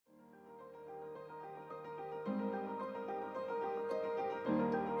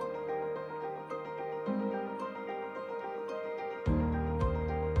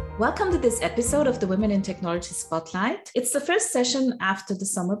Welcome to this episode of the Women in Technology Spotlight. It's the first session after the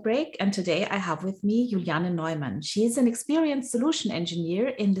summer break, and today I have with me Juliane Neumann. She is an experienced solution engineer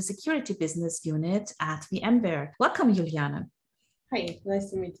in the security business unit at VMware. Welcome, Juliane. Hi, nice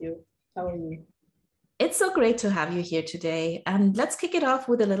to meet you. How are you? It's so great to have you here today. And let's kick it off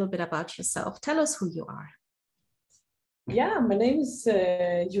with a little bit about yourself. Tell us who you are. Yeah, my name is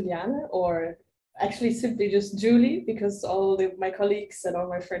Juliane, or actually simply just Julie, because my colleagues and all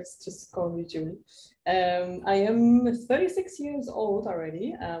my friends just call me Julie. I am 36 years old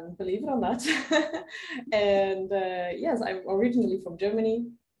already, believe it or not. And yes, I'm originally from Germany.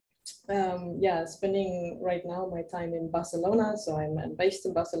 Spending right now my time in Barcelona. So I'm based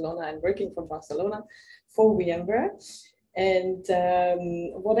in Barcelona and working from Barcelona for VMware. And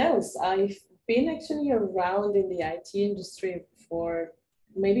what else? I've been actually around in the IT industry for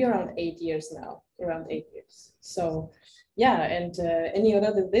maybe around 8 years now, around 8 years. So yeah, and any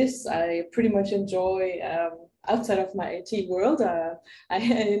other than this, I pretty much enjoy outside of my IT world. I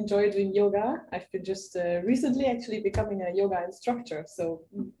enjoy doing yoga. I've been just recently actually becoming a yoga instructor. So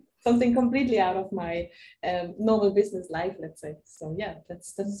something completely out of my normal business life, let's say. So yeah,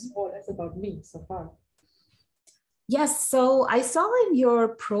 that's more or less about me so far. Yes, so I saw in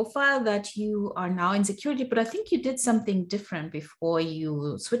your profile that you are now in security, but I think you did something different before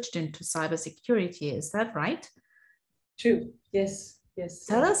you switched into cybersecurity. Is that right? True. Yes.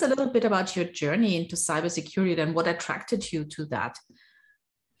 Tell us a little bit about your journey into cybersecurity and what attracted you to that.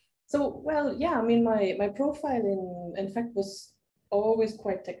 So, well, yeah, I mean, my profile in fact was always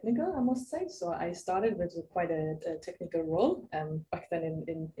quite technical, I must say. So I started with quite a technical role back then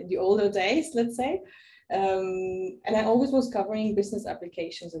in the older days, let's say. And I always was covering business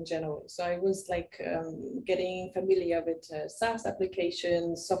applications in general. So I was like getting familiar with SaaS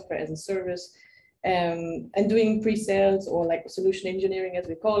applications, software as a service, and doing pre-sales or like solution engineering, as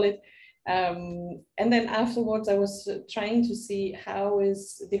we call it. And then afterwards, I was trying to see how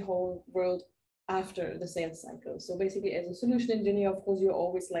is the whole world after the sales cycle. So basically, as a solution engineer, of course, you're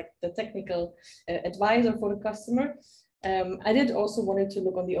always like the technical advisor for the customer. I did also wanted to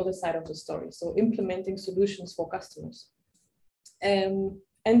look on the other side of the story, so implementing solutions for customers. And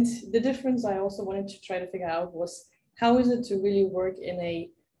the difference I also wanted to try to figure out was how is it to really work in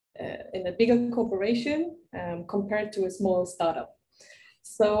a bigger corporation compared to a small startup.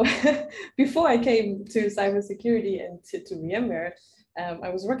 So before I came to cybersecurity and to VMware, I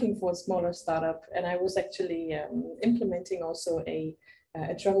was working for a smaller startup, and I was actually implementing also a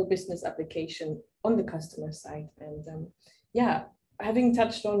travel business application on the customer side. And having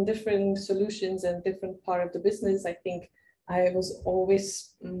touched on different solutions and different part of the business, I think I was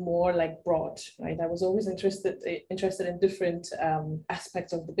always more like broad, right? I was always interested in different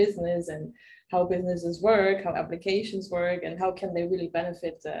aspects of the business and how businesses work, how applications work, and how can they really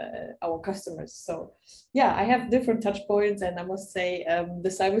benefit our customers. So yeah, I have different touch points, and I must say the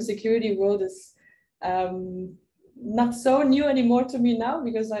cybersecurity world is not so new anymore to me now,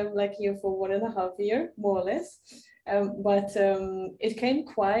 because I'm like here for 1.5 years, more or less. But it came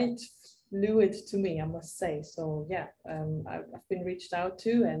quite fluid to me, I must say. So yeah, I've been reached out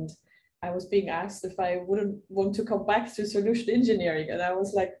to, and I was being asked if I wouldn't want to come back to solution engineering, and I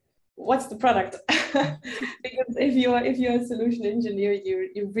was like, what's the product? Because if you're a solution engineer,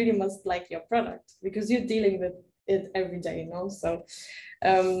 you really must like your product, because you're dealing with it every day, you know. So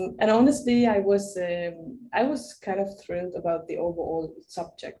and honestly, I was kind of thrilled about the overall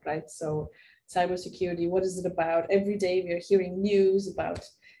subject, right? So cybersecurity, what is it about? Every day we are hearing news about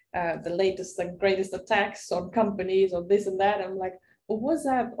the latest and greatest attacks on companies or this and that. I'm like, well, what's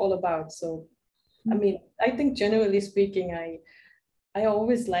that all about? So I mean, I think generally speaking, I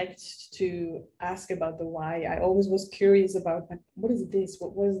always liked to ask about the why. I always was curious about, like, what is this?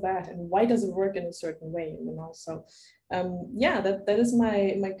 What is that? And why does it work in a certain way? You know, so that is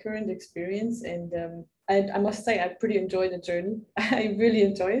my current experience. And I must say, I pretty enjoy the journey. I really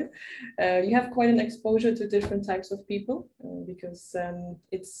enjoy it. You have quite an exposure to different types of people because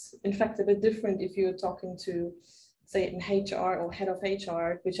it's in fact a bit different if you're talking to, say, an HR or head of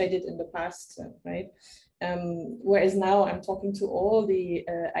HR, which I did in the past, right? Whereas now I'm talking to all the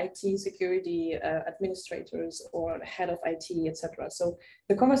IT security administrators or head of IT, etc. So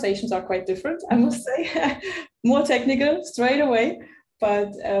the conversations are quite different, I must say, more technical straight away.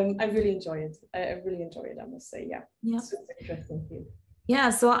 But I really enjoy it. I really enjoy it, I must say. Yeah. So it's interesting here. Yeah,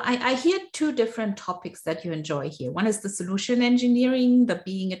 so I hear two different topics that you enjoy here. One is the solution engineering, the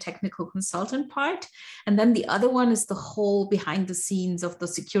being a technical consultant part. And then the other one is the whole behind the scenes of the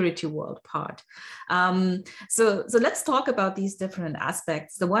security world part. So let's talk about these different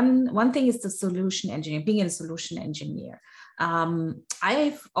aspects. The one thing is the solution engineer, being a solution engineer.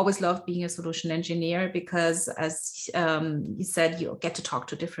 I've always loved being a solution engineer because, as you said, you get to talk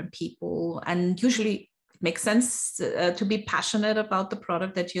to different people, and usually it makes sense to be passionate about the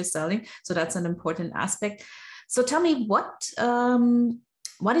product that you're selling. So that's an important aspect. So tell me,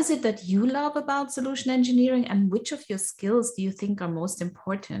 what is it that you love about solution engineering, and which of your skills do you think are most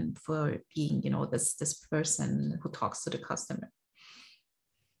important for being, this person who talks to the customer?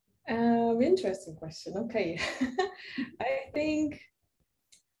 Interesting question. Okay. I think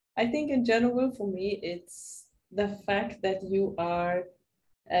in general for me, it's the fact that you are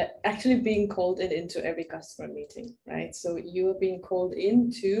actually being called into every customer meeting, right? So you are being called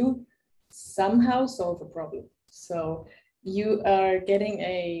in to somehow solve a problem. So you are getting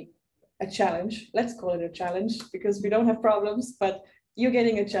a challenge. Let's call it a challenge because we don't have problems, but you're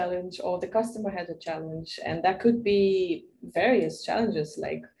getting a challenge, or the customer has a challenge, and that could be various challenges,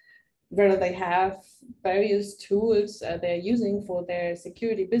 like whether they have various tools they're using for their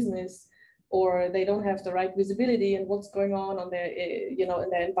security business, or they don't have the right visibility and what's going on their, in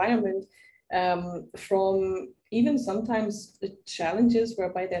their environment. From even sometimes challenges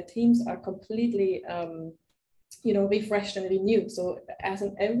whereby their teams are completely, refreshed and renewed. So as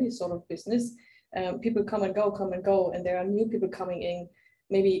in every sort of business, people come and go, and there are new people coming in,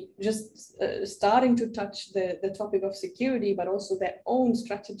 maybe just starting to touch the topic of security, but also their own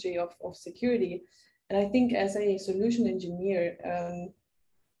strategy of security. And I think as a solution engineer,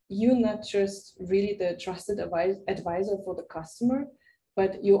 you're not just really the trusted advisor for the customer,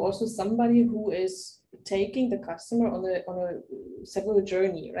 but you're also somebody who is taking the customer on a several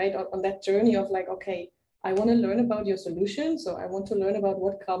journey, right? On that journey of like, okay, I want to learn about your solution. So I want to learn about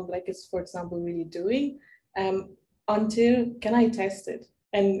what Comblek is, for example, really doing, until can I test it?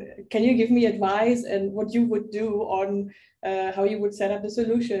 And can you give me advice and what you would do on how you would set up the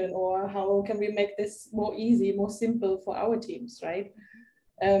solution, or how can we make this more easy, more simple for our teams, right?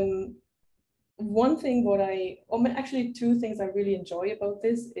 One thing actually two things I really enjoy about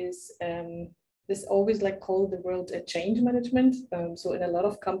this is this always like called the word change management. So in a lot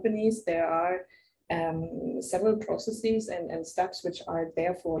of companies, there are several processes and steps which are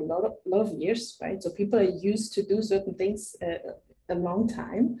there for a lot of years, right? So people are used to do certain things a long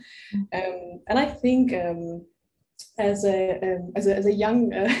time, and I think as a young,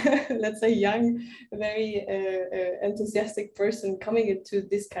 let's say young, very enthusiastic person coming into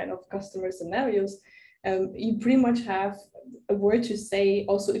this kind of customer scenarios, you pretty much have a word to say.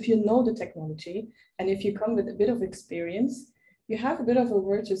 Also, if you know the technology and if you come with a bit of experience, you have a bit of a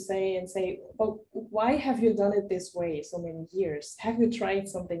word to say and say, well, why have you done it this way so many years? Have you tried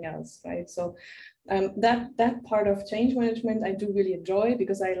something else, right? So that part of change management I do really enjoy,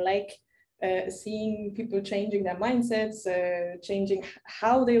 because I like seeing people changing their mindsets, changing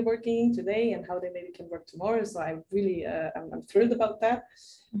how they're working today and how they maybe can work tomorrow. So I really, I'm thrilled about that.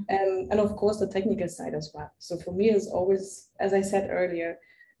 And of course, the technical side as well. So for me, it's always, as I said earlier,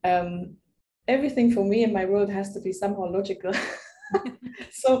 everything for me in my world has to be somehow logical.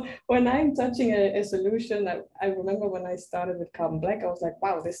 So when I'm touching a solution, I remember when I started with Comblek, I was like,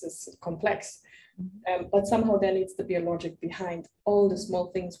 wow, this is complex. But somehow there needs to be a logic behind all the small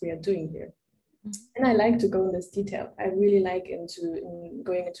things we are doing here. And I like to go in this detail. I really like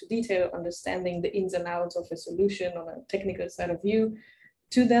going into detail, understanding the ins and outs of a solution on a technical side of view,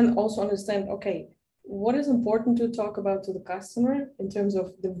 to then also understand, okay, what is important to talk about to the customer in terms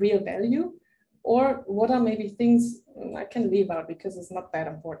of the real value, or what are maybe things I can leave out because it's not that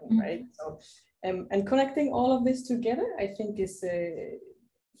important, right? So, and connecting all of this together, I think is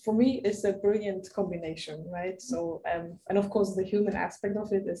for me, it's a brilliant combination, right? So, and of course, the human aspect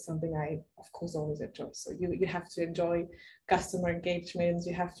of it is something I, of course, always enjoy. So you have to enjoy customer engagements.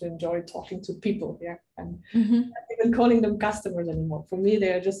 You have to enjoy talking to people, yeah. And not even calling them customers anymore. For me,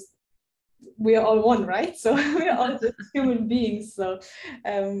 they're just, we are all one, right? So we are all just human beings. So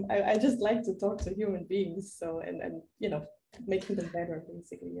I just like to talk to human beings. So, and making them better,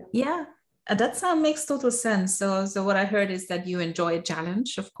 basically, yeah. Yeah. That sound makes total sense. So what I heard is that you enjoy a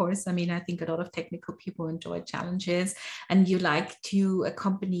challenge, of course. I mean, I think a lot of technical people enjoy challenges, and you like to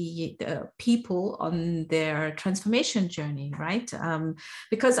accompany people on their transformation journey, right?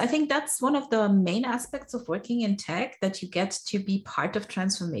 Because I think that's one of the main aspects of working in tech, that you get to be part of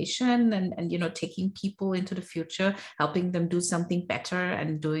transformation and taking people into the future, helping them do something better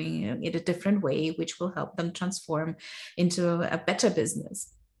and doing it a different way, which will help them transform into a better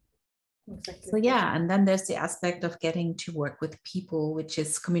business. Exactly. So yeah, and then there's the aspect of getting to work with people, which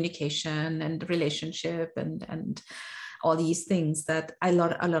is communication and relationship and all these things that a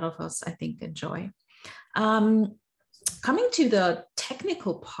lot of us, I think, enjoy. coming to the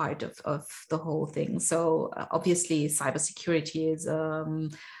technical part of the whole thing. So obviously cybersecurity is a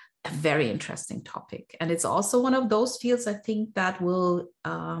very interesting topic. And it's also one of those fields, I think, that will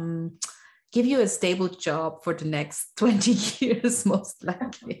give you a stable job for the next 20 years, most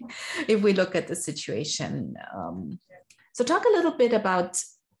likely, if we look at the situation. So talk a little bit about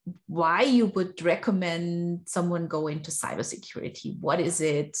why you would recommend someone go into cybersecurity. What is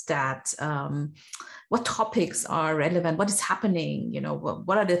it that, what topics are relevant? What is happening? You know,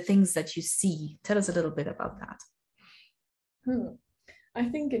 what are the things that you see? Tell us a little bit about that. I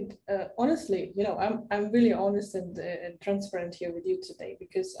think honestly, you know, I'm really honest and transparent here with you today,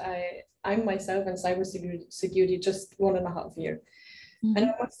 because I'm myself in cybersecurity just 1.5 years. Mm-hmm. And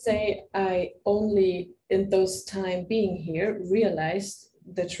I must say, I only in those time being here realized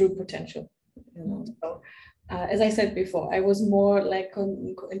the true potential. You know, so as I said before, I was more like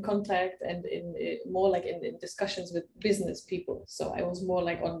in contact and more like in discussions with business people. So I was more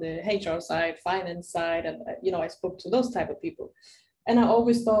like on the HR side, finance side, and you know, I spoke to those type of people. And I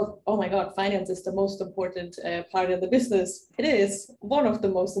always thought, oh my God, finance is the most important part of the business. It is one of the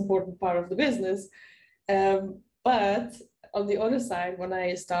most important part of the business. But on the other side, when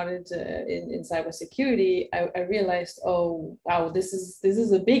I started in cybersecurity, I realized, oh, wow, this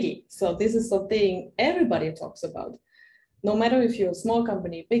is a biggie. So this is something everybody talks about. No matter if you're a small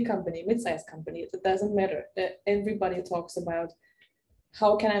company, big company, mid-sized company, it doesn't matter. Everybody talks about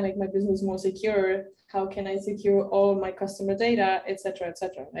how can I make my business more secure? How can I secure all my customer data, et cetera,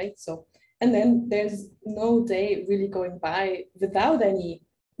 right? So, and then there's no day really going by without any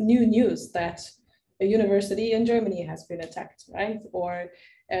new news that a university in Germany has been attacked, right? Or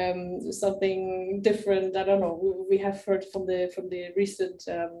something different. I don't know. We have heard from the recent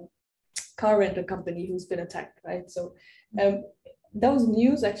car rental company who's been attacked, right? So those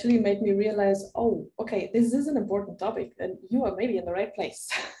news actually made me realize, oh, okay, this is an important topic, and you are maybe in the right place.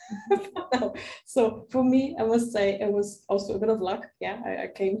 So for me, I must say it was also a bit of luck. Yeah, I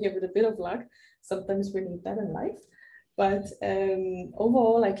came here with a bit of luck. Sometimes we need that in life. But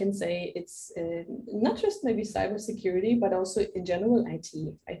overall, I can say it's not just maybe cybersecurity, but also in general IT.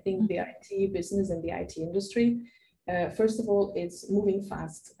 I think the IT business and the IT industry, first of all, it's moving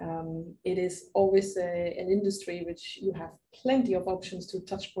fast. It is always an industry which you have plenty of options to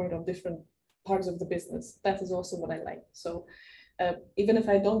touch point on different parts of the business. That is also what I like. So even if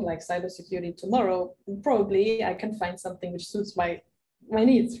I don't like cybersecurity tomorrow, probably I can find something which suits my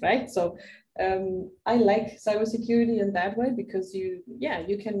needs, right? So I like cybersecurity in that way, because you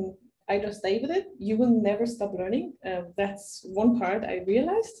can either stay with it, you will never stop learning. That's one part I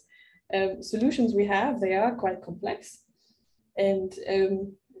realized. Solutions we have, they are quite complex. And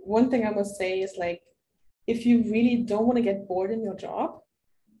one thing I must say is, like, if you really don't want to get bored in your job,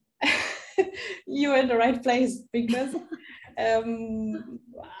 you're in the right place, because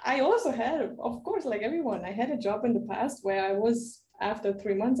I also had, of course, like everyone, I had a job in the past where I was, after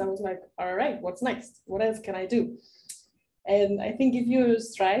 3 months, I was like, all right, what's next? What else can I do? And I think if you're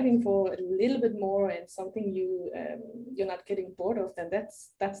striving for a little bit more and something you're not getting bored of, then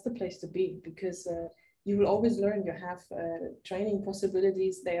that's the place to be, because you will always learn. You have training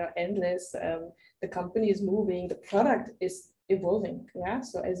possibilities; they are endless. The company is moving, the product is evolving. Yeah,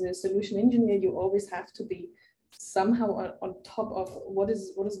 so as a solution engineer, you always have to be somehow on top of what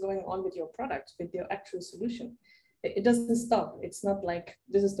is going on with your product, with your actual solution. It doesn't stop. It's not like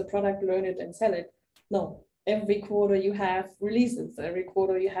this is the product, learn it and sell it. No. Every quarter you have releases, every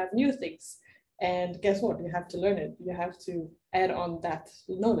quarter you have new things, and guess what? You have to learn it. You have to add on that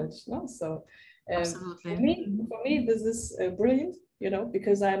knowledge. No? So for me, this is brilliant, you know,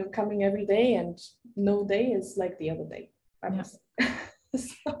 because I'm coming every day, and no day is like the other day. I must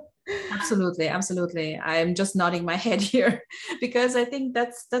say. Absolutely. I'm just nodding my head here, because I think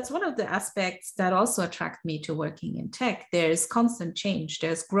that's one of the aspects that also attract me to working in tech. There's constant change,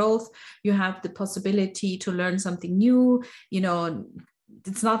 there's growth, you have the possibility to learn something new. You know,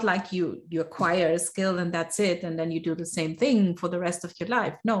 it's not like you acquire a skill and that's it, and then you do the same thing for the rest of your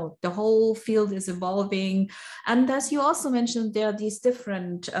life. No, the whole field is evolving. And as you also mentioned, there are these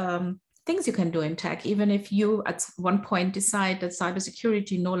different things you can do in tech. Even if you at one point decide that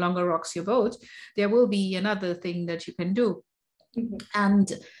cybersecurity no longer rocks your boat, there will be another thing that you can do. Mm-hmm.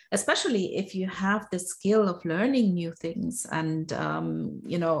 And especially if you have the skill of learning new things, and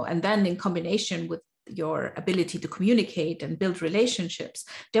you know, and then in combination with your ability to communicate and build relationships,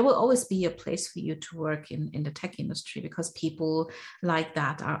 there will always be a place for you to work in the tech industry, because people like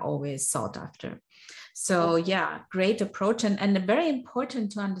that are always sought after. So yeah, great approach, and very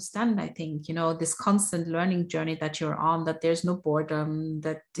important to understand, I think, this constant learning journey that you're on, that there's no boredom,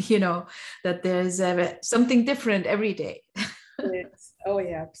 that, that there's something different every day. Oh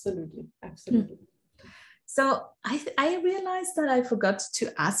yeah, absolutely. Absolutely. So I realized that I forgot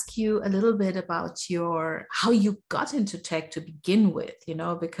to ask you a little bit about how you got into tech to begin with,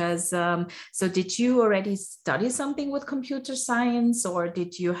 because so did you already study something with computer science, or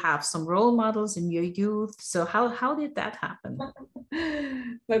did you have some role models in your youth? So how did that happen?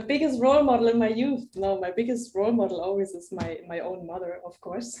 My biggest role model in my youth? No, my biggest role model always is my own mother, of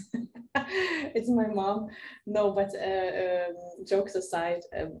course. It's my mom. No, but jokes aside,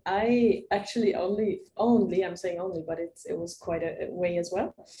 I actually only, I'm saying only, but it was quite a way as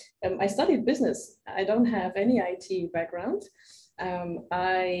well. I studied business. I don't have any IT background. In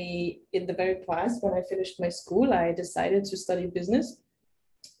the very past, when I finished my school, I decided to study business,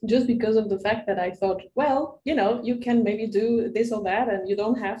 just because of the fact that I thought, well, you can maybe do this or that, and you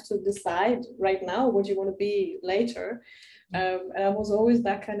don't have to decide right now what you want to be later. And I was always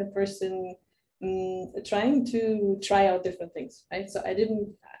that kind of person, trying to try out different things, right? So I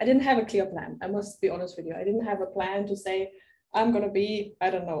didn't have a clear plan. I must be honest with you. I didn't have a plan to say, I'm going to be, I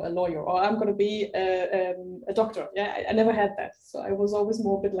don't know, a lawyer, or I'm going to be a doctor. Yeah, I never had that. So I was always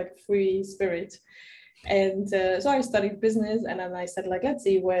more a bit like a free spirit. And so I studied business, and then I said, like, let's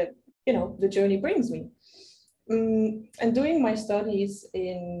see where, the journey brings me. And doing my studies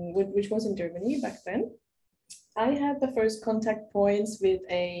which was in Germany back then, I had the first contact points with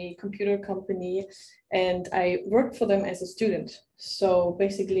a computer company, and I worked for them as a student. So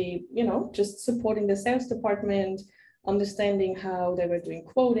basically, just supporting the sales department, understanding how they were doing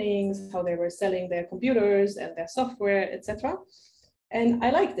quotings, how they were selling their computers and their software, etc. And I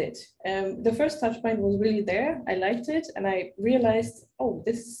liked it. The first touch point was really there. I liked it, and I realized, oh,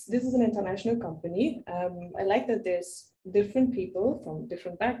 this is an international company. I like that there's different people from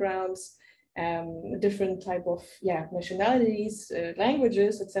different backgrounds, different type of nationalities,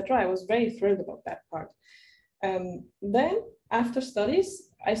 languages, etc. I was very thrilled about that part. Then after studies,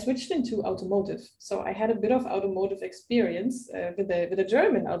 I switched into automotive. So I had a bit of automotive experience with a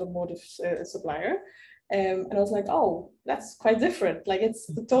German automotive supplier. And I was like, oh, that's quite different. Like, it's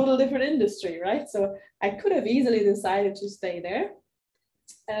a total different industry, right? So I could have easily decided to stay there.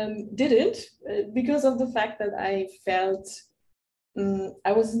 Didn't, because of the fact that I felt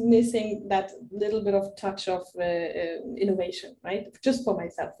I was missing that little bit of touch of innovation, right? Just for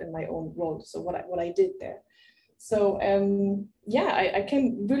myself in my own role. So what I did there. So I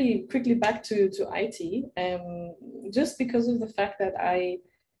came really quickly back to IT, just because of the fact that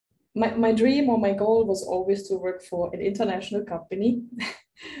my dream or my goal was always to work for an international company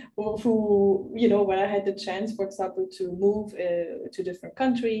who, when I had the chance, for example, to move to different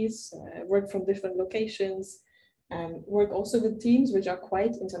countries, work from different locations, work also with teams which are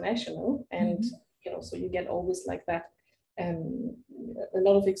quite international. And, so you get always like that, a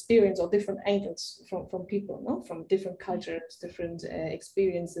lot of experience or different angles from people, no? From different cultures, different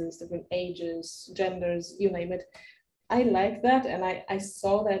experiences, different ages, genders, you name it. I like that, and I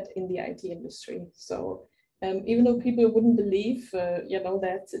saw that in the IT industry. So even though people wouldn't believe,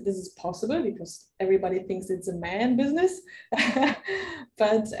 that this is possible, because everybody thinks it's a man business,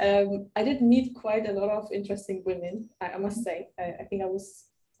 but I did meet quite a lot of interesting women, I must say. I think I was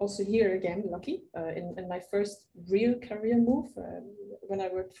also here again lucky in my first real career move when I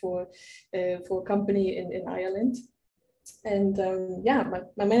worked for a company in Ireland. And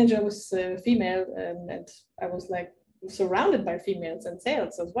my manager was female, and I was like surrounded by females in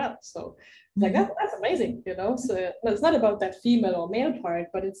sales as well. So like that's amazing, So it's not about that female or male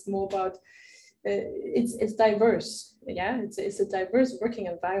part, but it's more about it's diverse. Yeah, it's a diverse working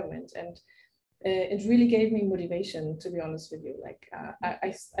environment, and it really gave me motivation, to be honest with you. Like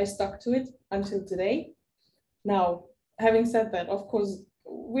I stuck to it until today. Now, having said that, of course,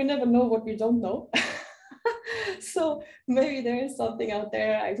 we never know what we don't know. So maybe there is something out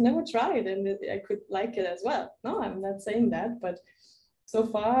there I've never tried and I could like it as well. No, I'm not saying that, but so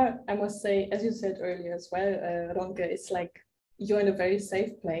far, I must say, as you said earlier as well, Ronke, it's like you're in a very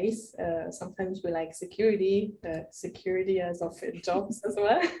safe place. Sometimes we like security as of jobs as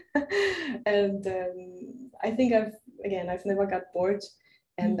well. And I think I've never got bored,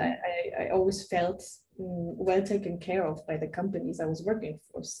 and I always felt well taken care of by the companies I was working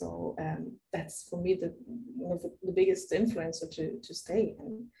for. So that's for me one of the biggest influencer to stay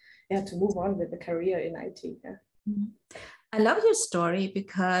and to move on with the career in IT. Yeah. I love your story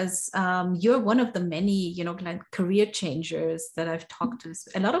because you're one of the many, like career changers that I've talked to.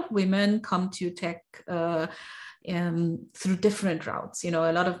 A lot of women come to tech through different routes.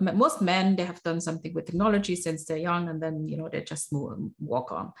 Most men, they have done something with technology since they're young, and then they just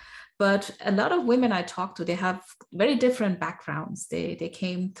walk on. But a lot of women I talk to, they have very different backgrounds. They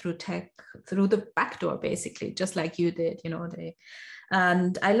came through tech through the back door, basically, just like you did.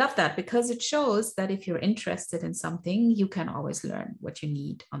 And I love that because it shows that if you're interested in something, you can always learn what you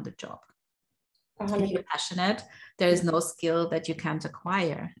need on the job. If you're passionate, there is no skill that you can't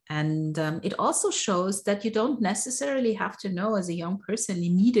acquire. And it also shows that you don't necessarily have to know as a young person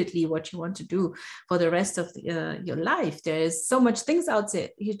immediately what you want to do for the rest of your life. There is so much things out there.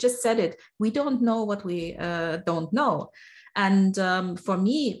 You just said it. We don't know what we don't know. And for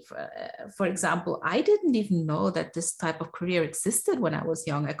me, for example, I didn't even know that this type of career existed when I was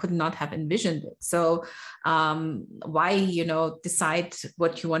young. I could not have envisioned it. So why, decide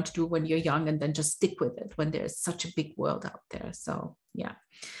what you want to do when you're young and then just stick with it when there's such a big world out there. So yeah,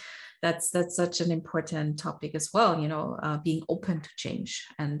 that's such an important topic as well, being open to change,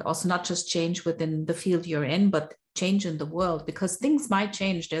 and also not just change within the field you're in, but change in the world, because things might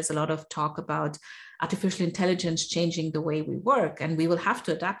change. There's a lot of talk about artificial intelligence changing the way we work, and we will have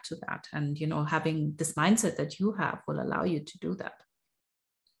to adapt to that. And, having this mindset that you have will allow you to do that.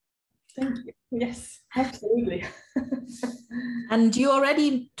 Thank you. Yes, absolutely. And you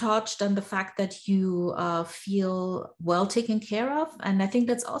already touched on the fact that you feel well taken care of. And I think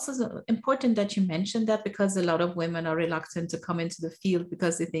that's also important that you mentioned that, because a lot of women are reluctant to come into the field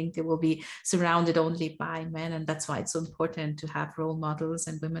because they think they will be surrounded only by men. And that's why it's so important to have role models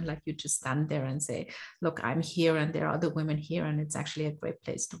and women like you to stand there and say, look, I'm here and there are other women here, and it's actually a great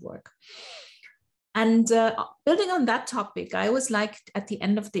place to work. And building on that topic, I always like at the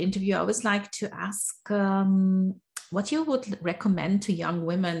end of the interview, I always like to ask what you would recommend to young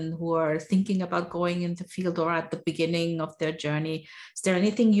women who are thinking about going in the field or at the beginning of their journey. Is there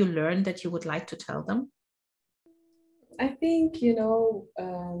anything you learned that you would like to tell them? I think, even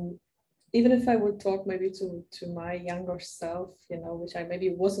if I would talk maybe to my younger self, which I maybe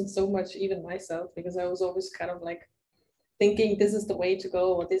wasn't so much even myself, because I was always kind of like thinking this is the way to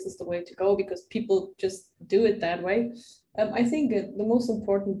go, or this is the way to go, because people just do it that way. I think the most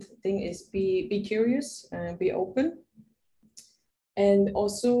important thing is be curious and be open, and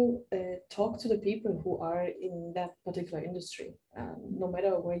also talk to the people who are in that particular industry, no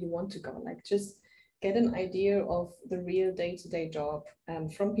matter where you want to go. Like, just get an idea of the real day-to-day job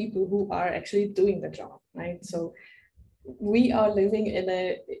from people who are actually doing the job, right? So we are living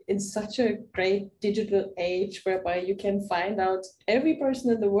in such a great digital age whereby you can find out every person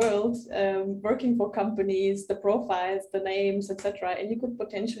in the world working for companies, the profiles, the names, etc. And you could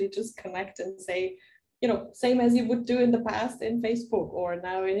potentially just connect and say, same as you would do in the past in Facebook or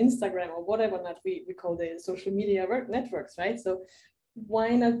now in Instagram or whatever that we call the social media networks, right? So why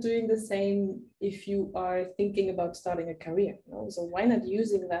not doing the same if you are thinking about starting a career? So why not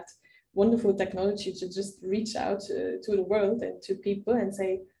using that wonderful technology to just reach out to the world and to people and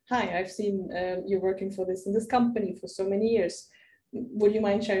say, hi, I've seen you're working for this in this company for so many years. Would you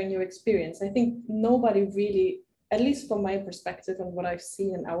mind sharing your experience? I think nobody really, at least from my perspective and what I've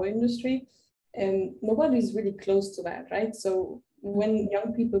seen in our industry, nobody's really close to that, right? So when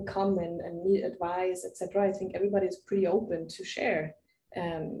young people come and need advice, etc., I think everybody's pretty open to share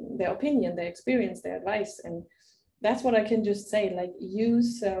their opinion, their experience, their advice. And that's what I can just say, like,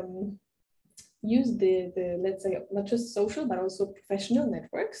 use the let's say, not just social, but also professional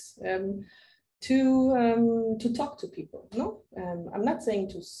networks to talk to people. I'm not saying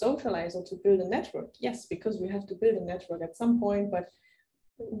to socialize or to build a network. Yes, because we have to build a network at some point, but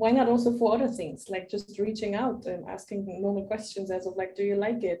why not also for other things, like just reaching out and asking normal questions as of like, do you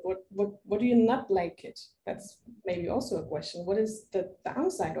like it? What do you not like it? That's maybe also a question. What is the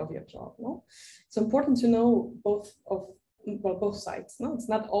downside of your job? It's important to know both sides. It's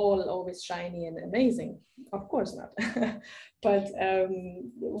not all always shiny and amazing, of course not. But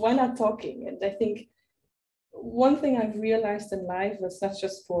why not talking? And I think one thing I've realized in life, that's not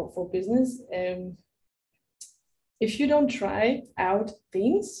just for business, if you don't try out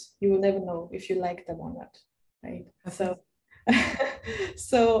things, you will never know if you like them or not, right? So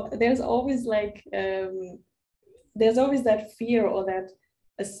so there's always like there's always that fear or that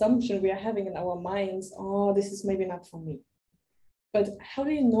assumption we are having in our minds, oh, this is maybe not for me. But how do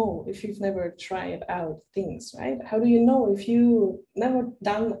you know if you've never tried out things, right? How do you know if you never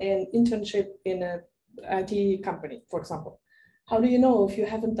done an internship in an IT company, for example? How do you know if you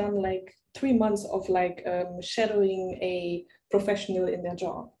haven't done like 3 months of like shadowing a professional in their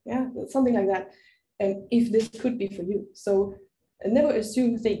job? Yeah, something like that. if this could be for you. So never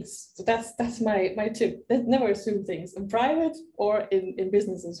assume things. So that's my tip. Never assume things in private or in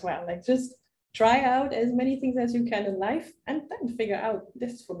business as well. Like just try out as many things as you can in life and then figure out,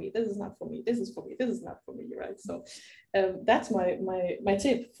 this is for me, this is not for me, this is for me, this is not for me, right? So that's my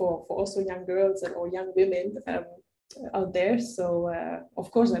tip for also young girls or young women out there. So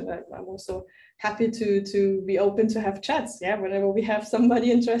of course I'm also happy to be open to have chats. Yeah, whenever we have somebody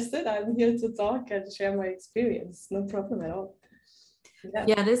interested, I'm here to talk and share my experience. No problem at all.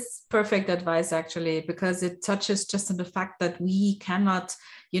 Yeah, this is perfect advice actually, because it touches just on the fact that we cannot,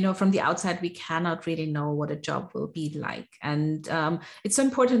 from the outside, we cannot really know what a job will be like. And it's so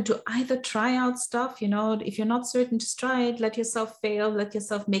important to either try out stuff, if you're not certain, just try it, let yourself fail, let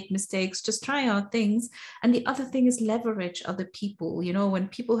yourself make mistakes, just try out things. And the other thing is leverage other people. When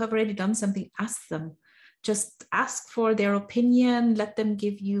people have already done something, ask them. Just ask for their opinion, let them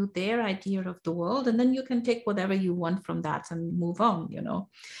give you their idea of the world, and then you can take whatever you want from that and move on,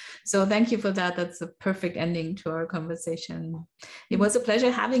 So thank you for that. That's a perfect ending to our conversation. It was a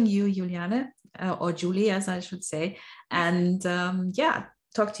pleasure having you, Juliane, or Julie, as I should say. And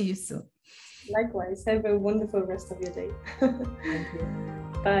talk to you soon. Likewise. Have a wonderful rest of your day. Thank you.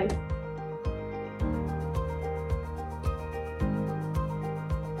 Bye.